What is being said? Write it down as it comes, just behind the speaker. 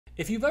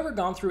If you've ever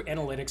gone through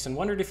analytics and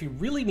wondered if you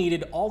really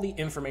needed all the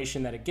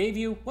information that it gave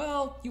you,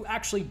 well, you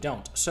actually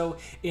don't. So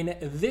in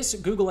this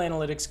Google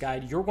Analytics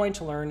guide, you're going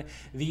to learn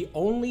the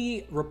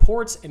only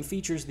reports and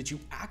features that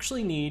you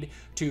actually need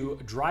to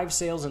drive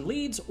sales and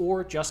leads,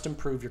 or just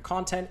improve your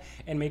content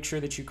and make sure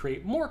that you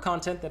create more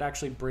content that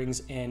actually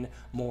brings in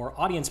more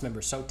audience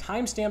members. So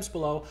timestamps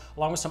below,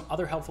 along with some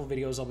other helpful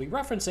videos I'll be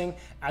referencing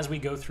as we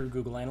go through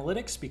Google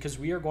Analytics, because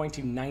we are going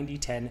to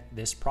 90-10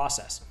 this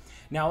process.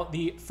 Now,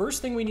 the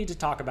first thing we need to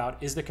talk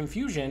about is the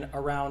confusion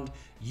around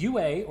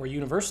UA, or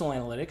Universal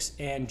Analytics,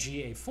 and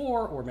GA4,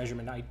 or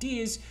Measurement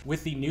IDs,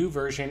 with the new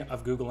version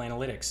of Google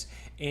Analytics.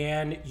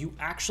 And you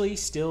actually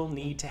still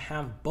need to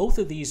have both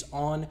of these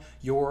on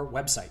your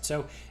website.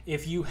 So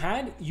if you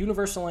had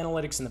Universal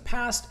Analytics in the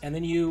past, and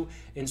then you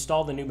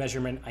install the new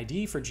Measurement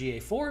ID for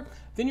GA4,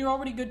 then you're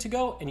already good to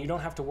go and you don't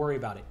have to worry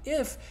about it.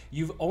 If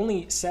you've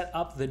only set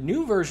up the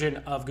new version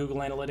of Google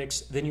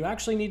Analytics, then you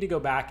actually need to go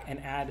back and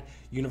add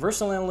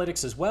Universal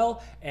Analytics as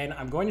well. And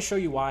I'm going to show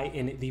you why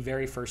in the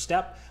very first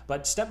step.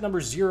 But step number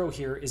 0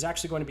 here is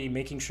actually going to be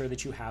making sure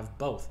that you have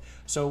both.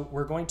 So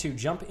we're going to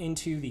jump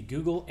into the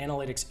Google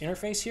Analytics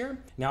interface here.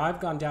 Now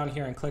I've gone down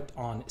here and clicked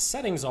on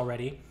settings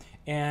already,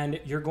 and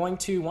you're going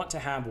to want to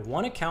have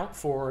one account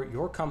for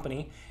your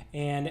company,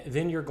 and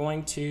then you're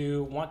going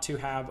to want to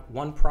have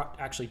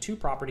actually two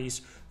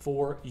properties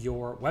for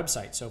your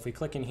website. So if we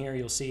click in here,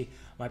 you'll see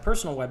my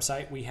personal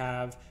website, we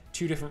have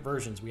two different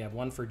versions. We have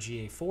one for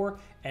GA4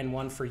 and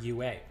one for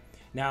UA.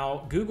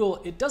 Now,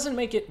 Google, it doesn't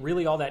make it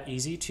really all that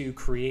easy to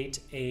create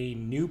a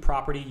new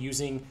property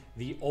using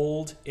the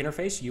old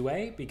interface,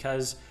 UA,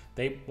 because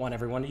they want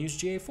everyone to use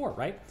GA4,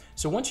 right?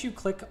 So once you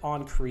click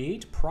on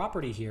Create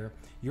Property here,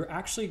 you're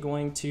actually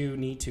going to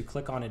need to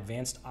click on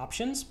Advanced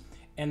Options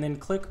and then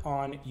click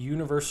on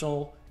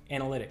Universal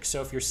Analytics.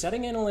 So if you're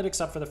setting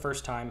analytics up for the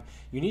first time,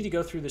 you need to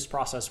go through this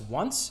process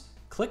once,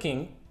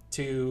 clicking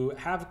to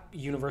have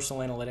Universal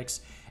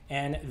Analytics,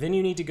 and then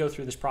you need to go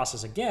through this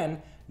process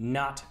again,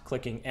 not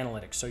clicking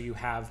analytics. So you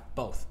have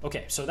both.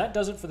 Okay, so that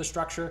does it for the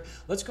structure.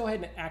 Let's go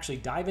ahead and actually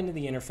dive into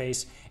the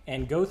interface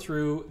and go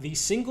through the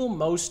single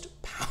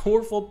most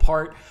powerful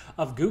part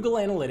of Google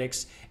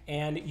Analytics.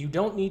 And you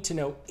don't need to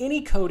know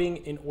any coding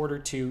in order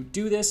to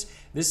do this.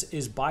 This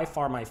is by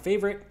far my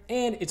favorite,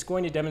 and it's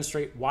going to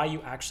demonstrate why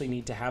you actually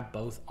need to have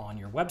both on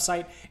your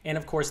website. And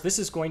of course, this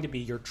is going to be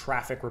your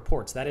traffic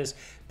reports. That is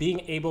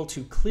being able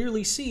to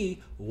clearly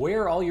see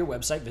where all your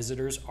website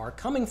visitors are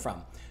coming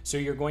from. So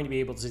you're going to be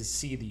able to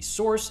see the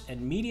source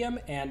and medium,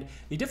 and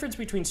the difference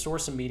between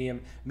source and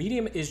medium.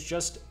 Medium is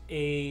just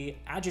an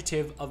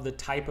adjective of the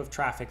type of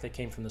traffic that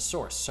came from the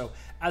source. So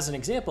as an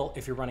example,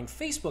 if you're running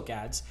Facebook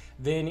ads,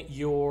 then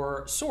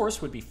your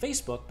source would be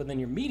Facebook, but then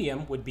your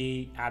medium would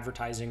be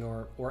advertising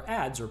or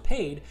ads or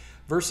paid,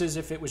 versus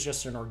if it was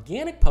just an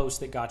organic post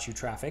that got you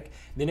traffic,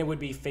 then it would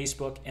be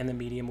Facebook and the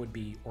medium would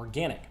be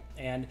organic.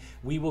 And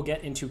we will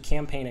get into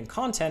campaign and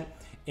content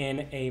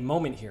in a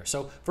moment here.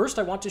 So first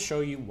I want to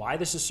show you why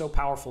this is so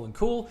powerful and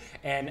cool,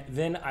 and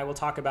then I will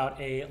talk about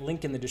a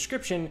link in the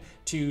description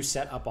to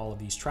set up all of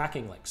these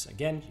tracking links.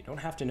 Again, you don't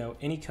have to know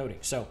any coding.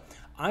 So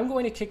I'm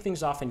going to kick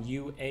things off in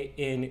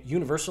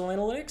Universal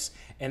Analytics,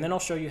 and then I'll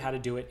show you how to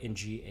do it in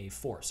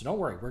GA4. So don't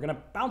worry, we're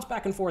gonna bounce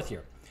back and forth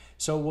here.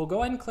 So we'll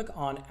go ahead and click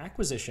on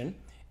Acquisition,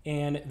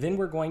 and then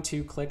we're going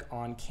to click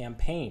on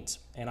Campaigns,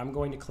 and I'm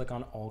going to click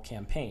on All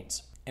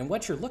Campaigns. And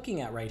what you're looking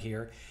at right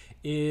here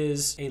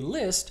is a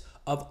list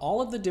of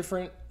all of the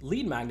different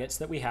lead magnets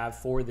that we have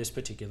for this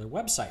particular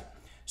website.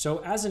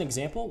 So as an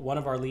example, one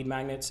of our lead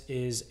magnets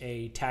is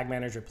a Tag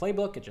Manager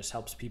playbook. It just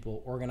helps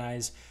people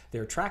organize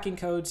their tracking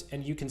codes.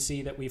 And you can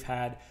see that we've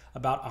had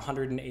about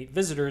 108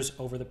 visitors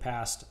over the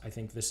past, I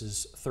think this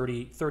is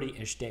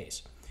 30-ish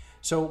days.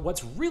 So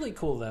what's really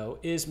cool though,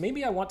 is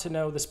maybe I want to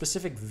know the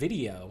specific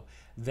video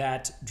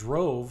that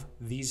drove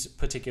these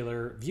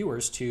particular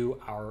viewers to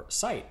our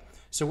site.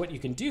 So what you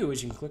can do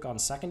is you can click on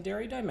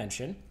Secondary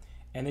Dimension,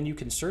 and then you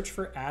can search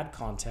for ad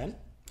content,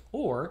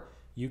 or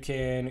you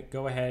can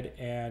go ahead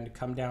and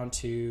come down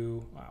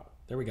to,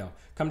 there we go,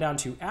 come down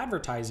to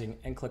advertising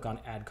and click on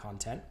add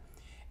content.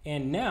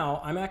 And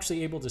now I'm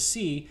actually able to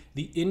see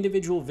the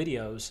individual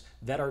videos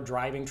that are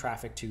driving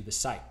traffic to the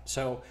site.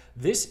 So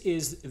this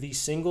is the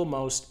single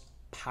most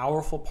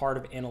powerful part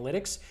of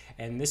analytics,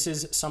 and this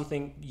is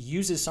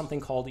uses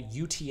something called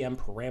UTM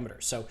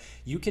parameters. So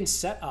you can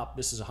set up,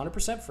 this is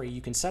 100% free,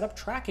 you can set up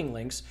tracking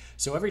links.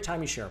 So every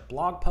time you share a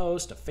blog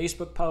post, a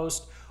Facebook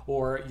post,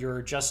 or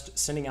you're just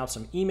sending out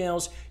some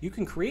emails, you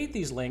can create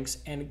these links,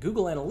 and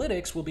Google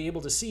Analytics will be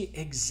able to see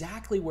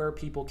exactly where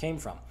people came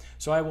from.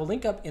 So I will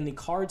link up in the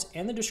cards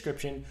and the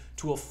description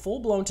to a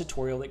full-blown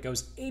tutorial that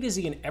goes A to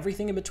Z and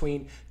everything in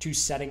between to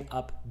setting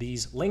up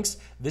these links.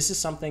 This is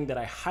something that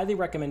I highly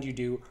recommend you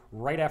do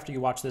right after you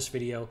watch this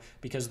video,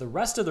 because the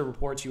rest of the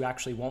reports you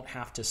actually won't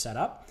have to set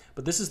up,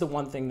 but this is the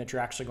one thing that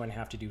you're actually going to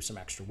have to do some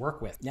extra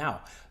work with.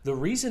 Now, the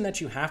reason that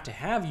you have to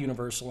have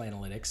Universal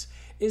Analytics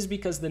is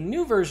because the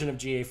new version of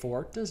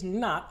GA4 does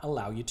not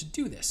allow you to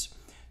do this.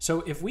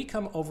 So if we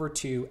come over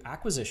to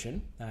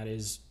Acquisition, that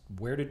is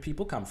where did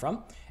people come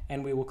from?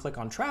 And we will click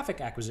on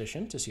traffic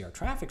acquisition to see our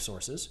traffic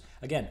sources.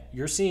 Again,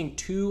 you're seeing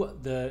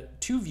the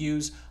two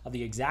views of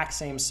the exact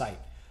same site.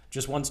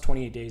 Just one's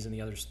 28 days and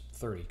the other's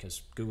 30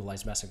 because Google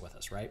is messing with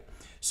us, right?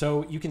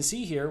 So you can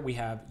see here we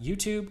have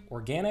YouTube,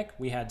 organic.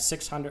 We had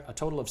a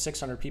total of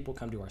 600 people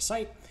come to our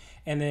site.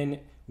 And then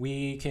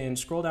we can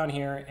scroll down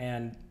here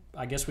and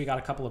I guess we got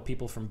a couple of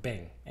people from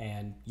Bing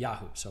and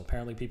Yahoo. So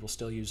apparently people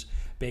still use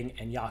Bing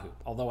and Yahoo,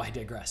 although I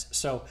digress.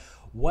 So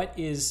what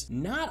is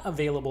not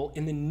available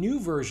in the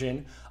new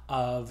version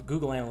of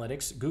Google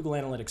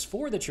Analytics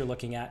 4 that you're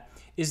looking at,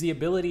 is the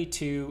ability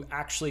to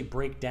actually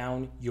break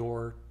down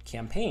your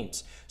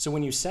campaigns. So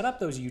when you set up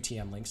those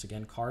UTM links,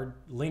 again,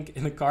 link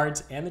in the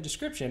cards and the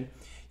description,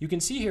 you can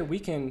see here we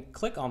can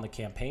click on the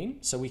campaign,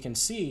 so we can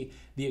see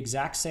the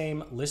exact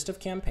same list of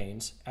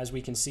campaigns as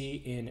we can see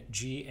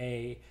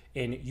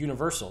in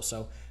Universal.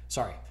 So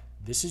sorry,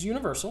 this is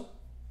Universal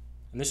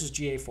and this is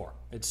GA4.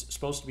 It's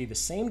supposed to be the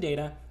same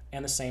data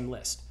and the same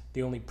list.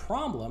 The only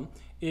problem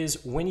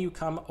is when you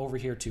come over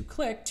here to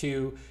click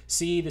to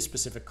see the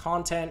specific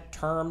content,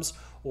 terms,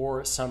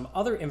 or some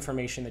other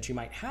information that you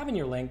might have in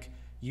your link,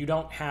 you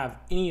don't have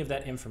any of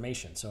that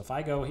information. So if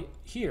I go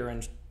here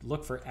and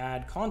look for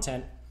add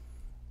content,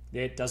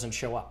 it doesn't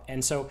show up.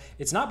 And so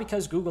it's not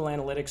because Google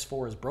Analytics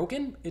 4 is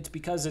broken, it's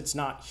because it's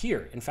not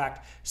here. In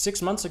fact,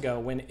 6 months ago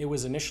when it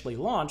was initially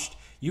launched,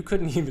 you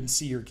couldn't even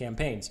see your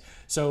campaigns.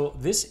 So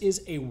this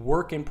is a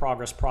work in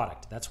progress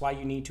product. That's why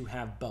you need to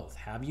have both,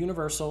 have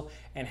Universal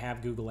and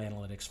have Google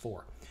Analytics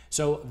 4.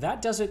 So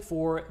that does it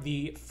for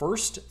the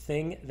first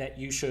thing that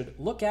you should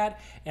look at.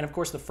 And of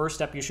course, the first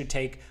step you should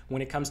take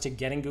when it comes to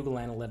getting Google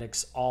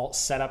Analytics all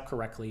set up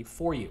correctly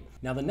for you.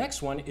 Now, the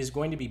next one is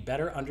going to be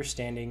better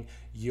understanding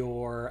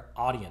your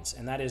audience,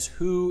 and that is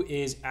who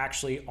is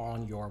actually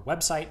on your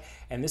website.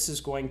 And this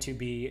is going to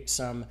be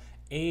some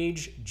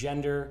age,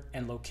 gender,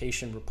 and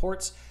location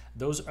reports.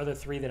 Those are the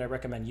three that I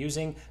recommend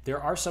using.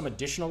 There are some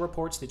additional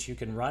reports that you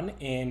can run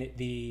in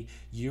the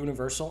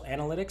Universal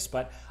Analytics,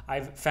 but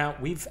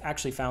we've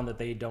actually found that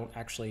they don't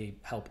actually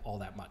help all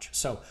that much.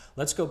 So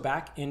let's go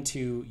back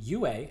into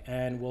UA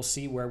and we'll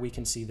see where we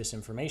can see this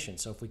information.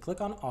 So if we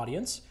click on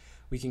audience,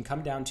 we can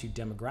come down to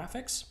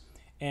demographics,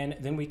 and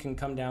then we can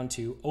come down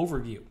to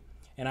overview.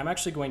 And I'm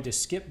actually going to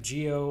skip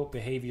geo,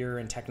 behavior,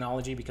 and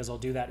technology because I'll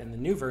do that in the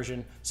new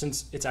version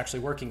since it's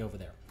actually working over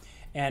there.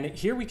 And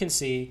here we can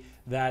see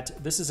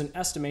that this is an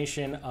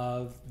estimation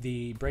of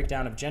the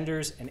breakdown of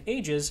genders and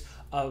ages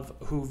of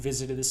who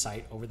visited the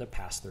site over the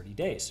past 30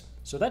 days.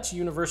 So that's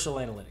Universal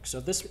Analytics. So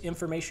if this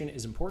information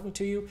is important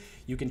to you,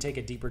 you can take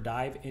a deeper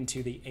dive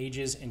into the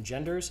ages and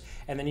genders,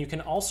 and then you can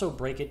also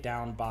break it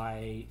down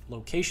by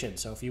location.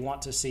 So if you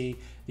want to see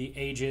the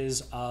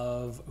ages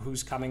of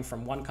who's coming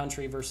from one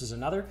country versus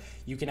another,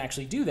 you can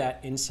actually do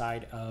that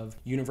inside of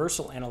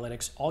Universal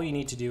Analytics. All you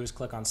need to do is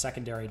click on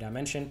secondary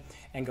dimension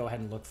and go ahead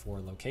and look for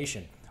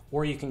location.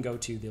 Or you can go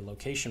to the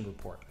location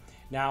report.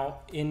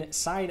 Now,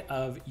 inside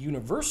of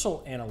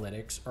Universal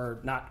Analytics, or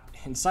not,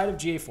 inside of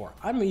GA4,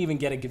 I'm even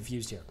getting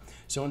confused here.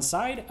 So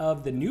inside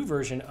of the new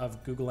version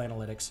of Google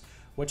Analytics,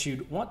 what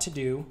you'd want to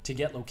do to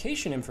get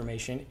location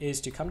information is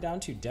to come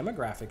down to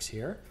demographics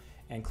here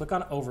and click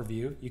on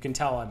overview. You can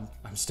tell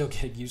I'm still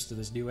getting used to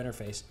this new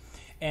interface.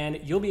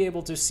 And you'll be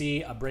able to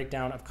see a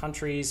breakdown of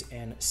countries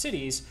and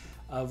cities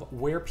of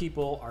where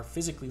people are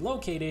physically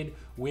located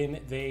when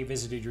they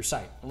visited your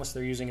site, unless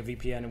they're using a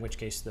VPN, in which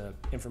case the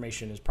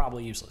information is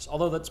probably useless.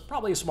 Although that's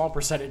probably a small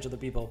percentage of the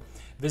people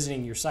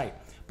visiting your site.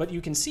 But you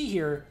can see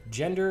here,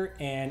 gender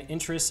and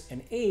interests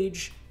and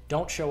age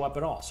don't show up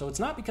at all. So it's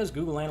not because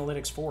Google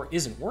Analytics 4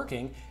 isn't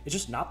working, it's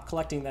just not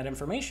collecting that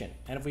information.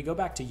 And if we go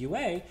back to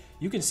UA,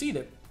 you can see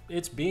that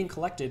it's being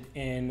collected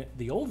in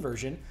the old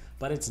version,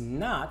 but it's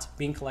not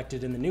being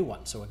collected in the new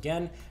one. So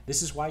again,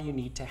 this is why you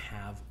need to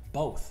have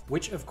both,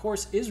 which of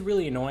course is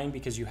really annoying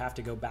because you have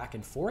to go back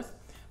and forth.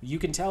 You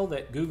can tell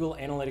that Google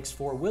Analytics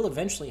 4 will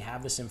eventually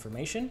have this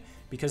information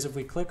because if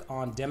we click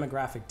on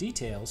demographic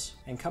details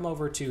and come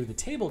over to the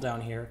table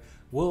down here,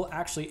 we'll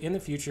actually in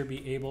the future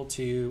be able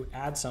to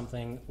add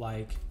something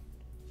like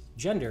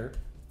gender,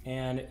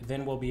 and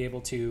then we'll be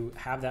able to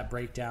have that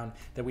breakdown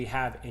that we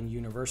have in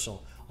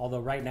Universal.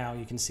 Although right now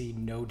you can see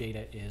no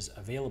data is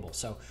available.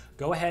 So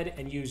go ahead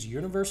and use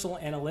Universal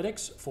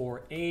Analytics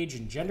for age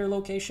and gender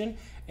location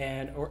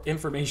or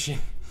information,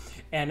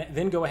 and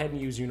then go ahead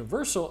and use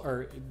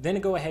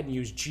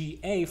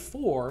GA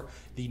for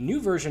the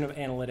new version of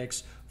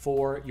analytics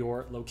for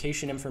your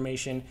location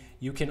information.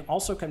 You can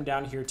also come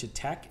down here to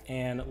tech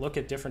and look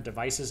at different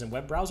devices and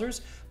web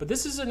browsers, but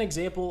this is an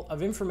example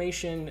of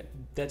information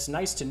that's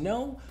nice to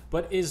know,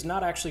 but is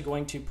not actually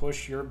going to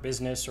push your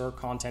business or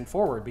content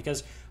forward,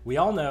 because we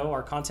all know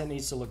our content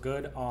needs to look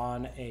good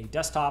on a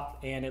desktop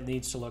and it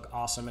needs to look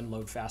awesome and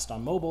load fast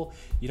on mobile.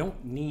 You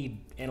don't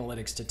need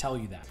analytics to tell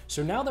you that.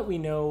 So now that we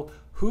know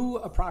who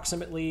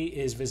approximately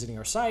is visiting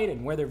our site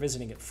and where they're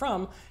visiting it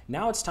from,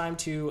 now it's time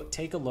to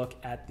take a look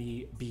at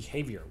the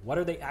behavior. What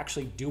are they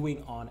actually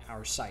doing on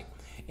our site?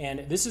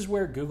 And this is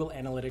where Google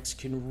Analytics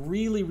can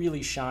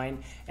really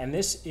shine. And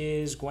this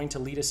is going to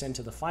lead us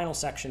into the final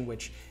section,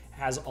 which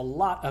has a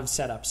lot of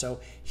setup. So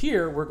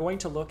here we're going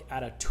to look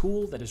at a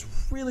tool that is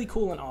really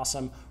cool and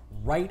awesome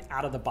right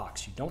out of the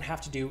box. You don't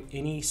have to do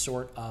any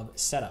sort of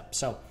setup.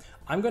 So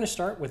I'm going to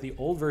start with the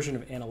old version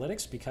of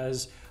Analytics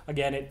because,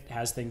 again, it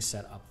has things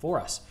set up for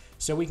us.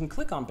 So we can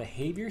click on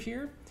Behavior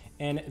here,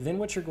 and then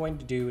what you're going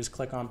to do is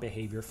click on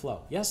Behavior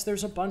Flow. Yes,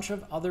 there's a bunch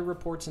of other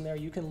reports in there.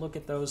 You can look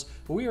at those,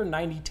 but we are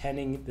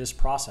 90-10ing this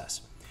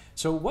process.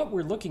 So what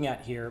we're looking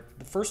at here,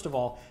 first of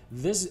all,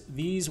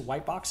 these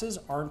white boxes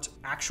aren't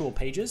actual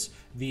pages.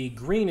 The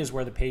green is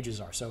where the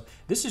pages are. So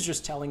this is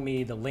just telling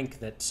me the link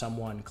that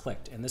someone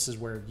clicked, and this is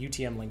where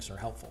UTM links are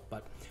helpful.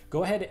 But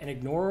go ahead and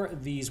ignore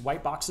these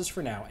white boxes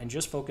for now and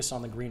just focus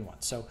on the green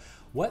one. So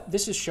what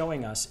this is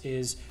showing us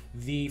is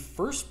the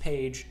first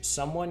page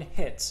someone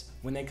hits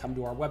when they come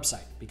to our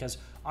website, because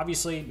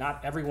obviously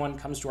not everyone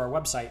comes to our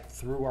website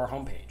through our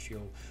homepage.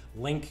 You'll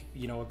link,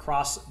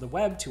 across the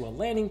web to a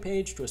landing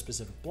page, to a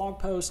specific blog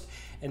post.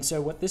 And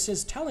so what this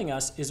is telling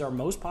us is our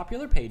most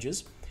popular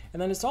pages.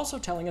 And then it's also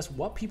telling us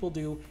what people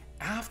do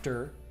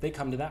after they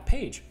come to that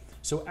page.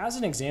 So as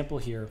an example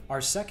here,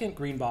 our second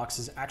green box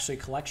is actually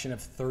a collection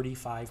of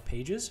 35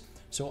 pages.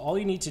 So all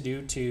you need to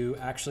do to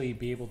actually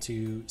be able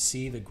to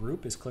see the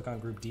group is click on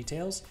group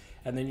details,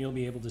 and then you'll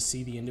be able to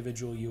see the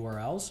individual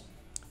URLs.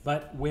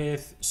 But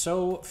with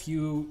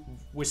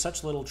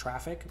such little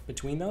traffic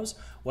between those,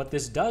 what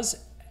this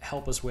does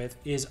help us with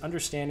is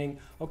understanding,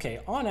 okay,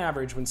 on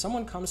average, when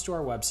someone comes to our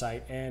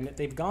website and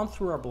they've gone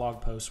through our blog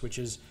posts, which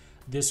is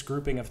this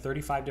grouping of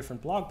 35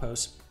 different blog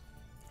posts,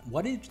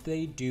 what did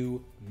they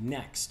do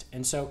next?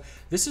 And so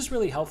this is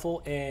really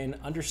helpful in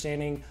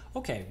understanding,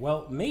 okay,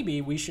 well,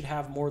 maybe we should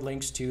have more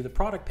links to the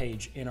product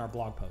page in our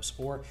blog post,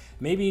 or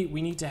maybe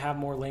we need to have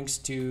more links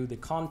to the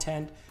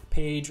content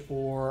page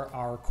or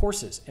our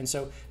courses. And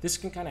so this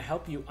can kind of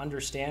help you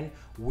understand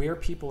where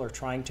people are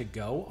trying to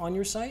go on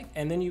your site.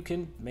 And then you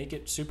can make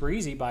it super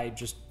easy by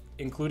just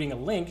including a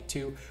link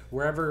to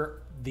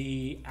wherever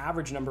the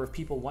average number of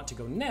people want to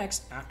go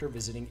next after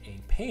visiting a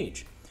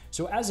page.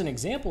 So as an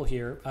example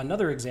here,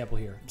 another example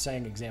here, I'm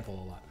saying example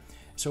a lot.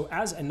 So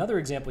as another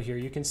example here,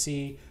 you can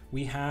see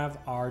we have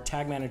our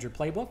Tag Manager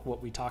playbook,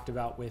 what we talked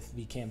about with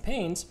the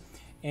campaigns.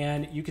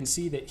 And you can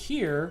see that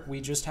here we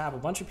just have a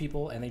bunch of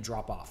people and they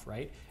drop off,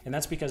 right? And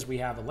that's because we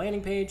have a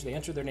landing page, they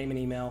enter their name and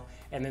email,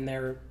 and then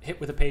they're hit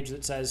with a page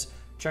that says,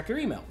 check your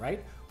email,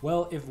 right?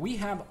 Well, if we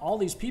have all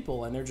these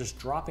people and they're just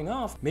dropping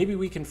off, maybe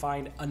we can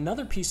find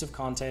another piece of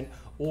content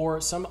or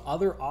some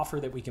other offer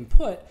that we can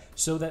put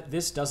so that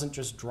this doesn't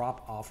just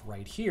drop off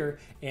right here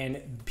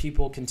and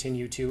people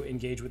continue to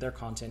engage with their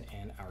content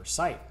and our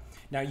site.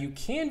 Now you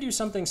can do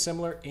something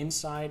similar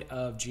inside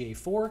of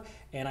GA4,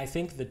 and I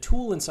think the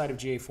tool inside of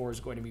GA4 is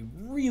going to be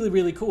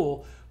really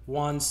cool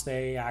once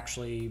they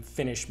actually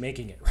finish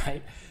making it,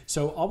 right?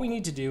 So all we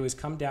need to do is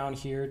come down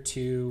here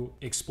to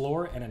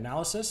Explore and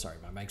Analysis. Sorry,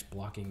 my mic's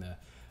blocking the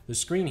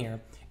screen here,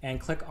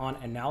 and click on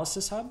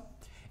Analysis Hub.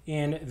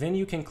 And then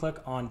you can click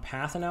on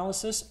Path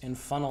Analysis and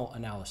Funnel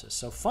Analysis.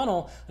 So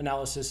Funnel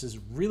Analysis is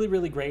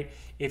really great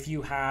if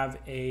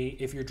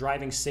you're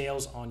driving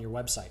sales on your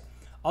website.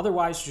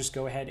 Otherwise, just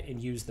go ahead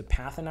and use the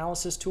Path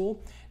Analysis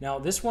tool. Now,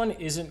 this one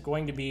isn't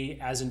going to be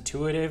as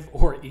intuitive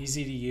or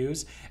easy to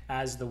use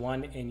as the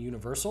one in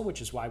Universal,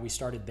 which is why we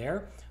started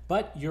there.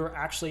 But you're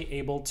actually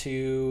able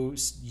to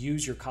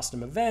use your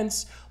custom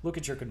events, look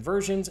at your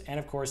conversions, and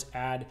of course,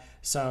 add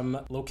some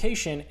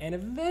location and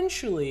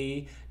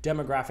eventually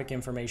demographic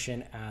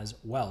information as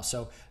well.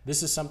 So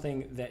this is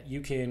something that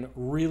you can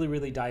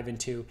really dive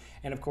into.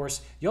 And of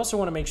course, you also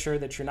want to make sure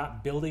that you're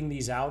not building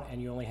these out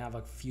and you only have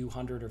a few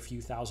hundred or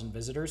few thousand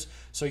visitors.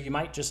 So you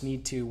might just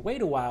need to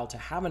wait a while to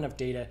have enough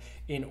data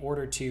in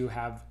order to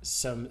have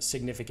some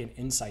significant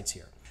insights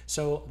here.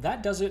 So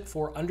that does it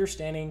for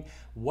understanding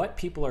what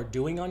people are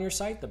doing on your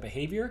site, the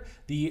behavior.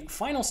 The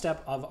final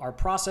step of our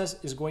process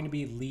is going to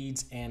be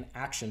leads and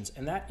actions,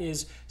 and that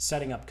is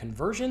setting up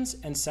conversions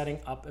and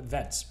setting up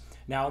events.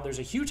 Now, there's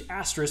a huge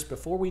asterisk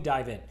before we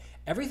dive in.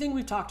 Everything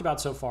we've talked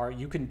about so far,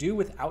 you can do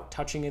without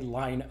touching a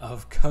line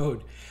of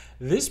code.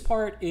 This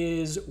part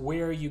is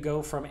where you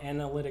go from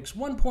Analytics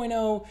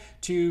 1.0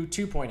 to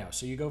 2.0.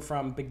 So you go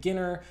from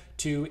beginner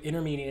to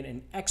intermediate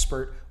and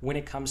expert when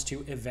it comes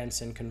to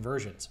events and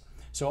conversions.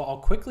 So I'll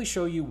quickly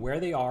show you where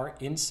they are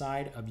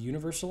inside of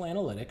Universal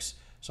Analytics.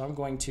 So I'm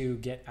going to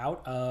get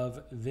out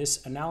of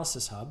this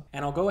Analysis Hub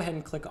and I'll go ahead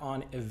and click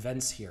on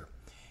Events here.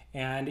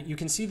 And you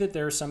can see that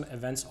there are some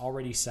events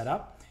already set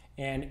up.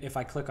 And if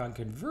I click on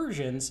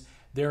Conversions,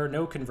 there are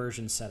no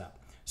conversions set up.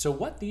 So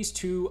what these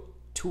two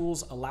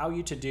tools allow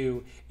you to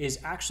do is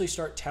actually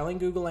start telling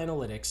Google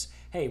Analytics,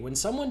 hey, when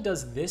someone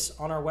does this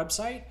on our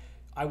website,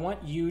 I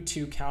want you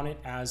to count it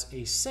as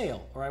a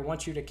sale, or I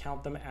want you to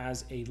count them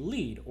as a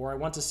lead, or I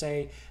want to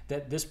say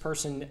that this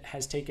person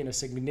has taken a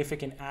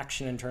significant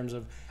action in terms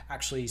of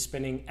actually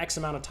spending X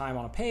amount of time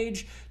on a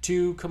page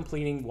to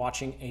completing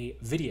watching a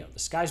video. The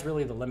sky's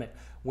really the limit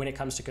when it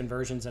comes to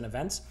conversions and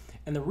events.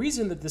 And the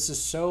reason that this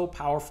is so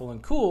powerful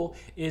and cool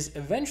is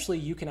eventually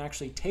you can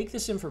actually take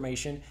this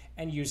information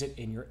and use it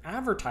in your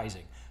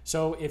advertising.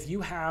 So if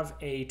you have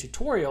a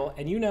tutorial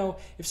and you know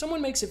if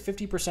someone makes it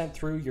 50%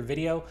 through your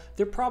video,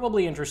 they're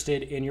probably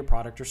interested in your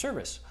product or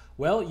service.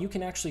 Well, you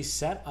can actually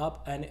set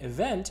up an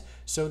event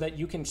so that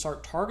you can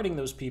start targeting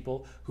those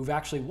people who've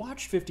actually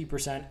watched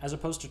 50% as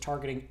opposed to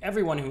targeting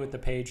everyone who hit the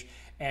page.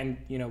 And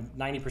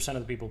 90% of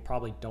the people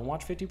probably don't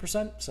watch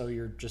 50%, so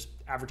you're just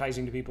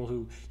advertising to people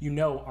who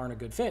aren't a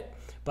good fit.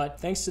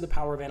 But thanks to the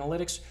power of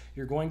analytics,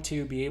 you're going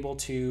to be able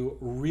to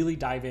really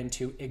dive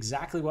into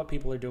exactly what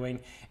people are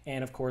doing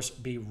and of course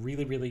be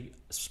really, really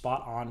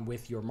spot on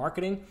with your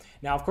marketing.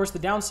 Now, of course, the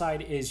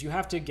downside is you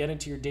have to get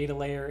into your data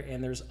layer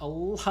and there's a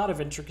lot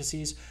of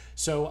intricacies.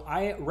 So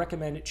I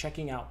recommend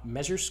checking out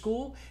Measure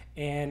School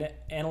and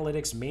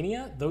Analytics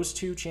Mania. Those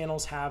two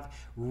channels have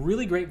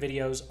really great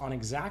videos on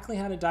exactly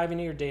how to dive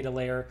into your data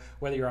layer,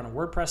 whether you're on a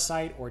WordPress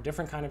site or a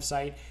different kind of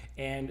site,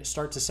 and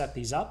start to set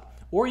these up.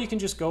 Or you can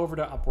just go over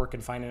to Upwork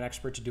and find an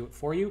expert to do it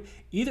for you.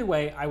 Either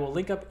way, I will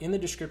link up in the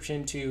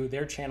description to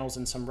their channels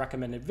and some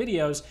recommended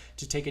videos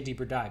to take a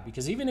deeper dive.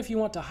 Because even if you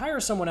want to hire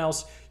someone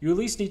else, you at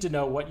least need to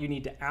know what you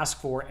need to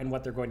ask for and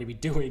what they're going to be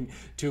doing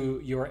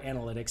to your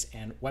analytics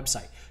and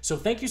website. So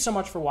thank you so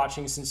much for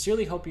watching.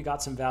 Sincerely hope you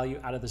got some value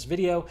out of this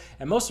video.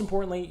 And most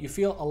importantly, you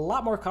feel a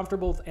lot more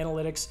comfortable with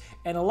analytics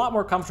and a lot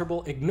more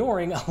comfortable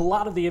ignoring a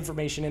lot of the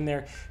information in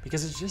there,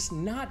 because it's just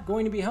not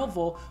going to be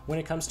helpful when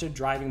it comes to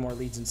driving more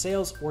leads and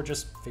sales or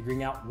just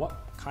figuring out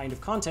what kind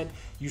of content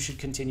you should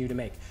continue to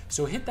make.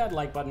 So hit that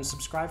like button,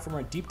 subscribe for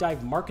more deep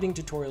dive marketing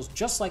tutorials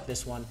just like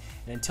this one,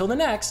 and until the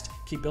next,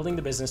 keep building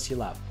the business you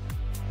love.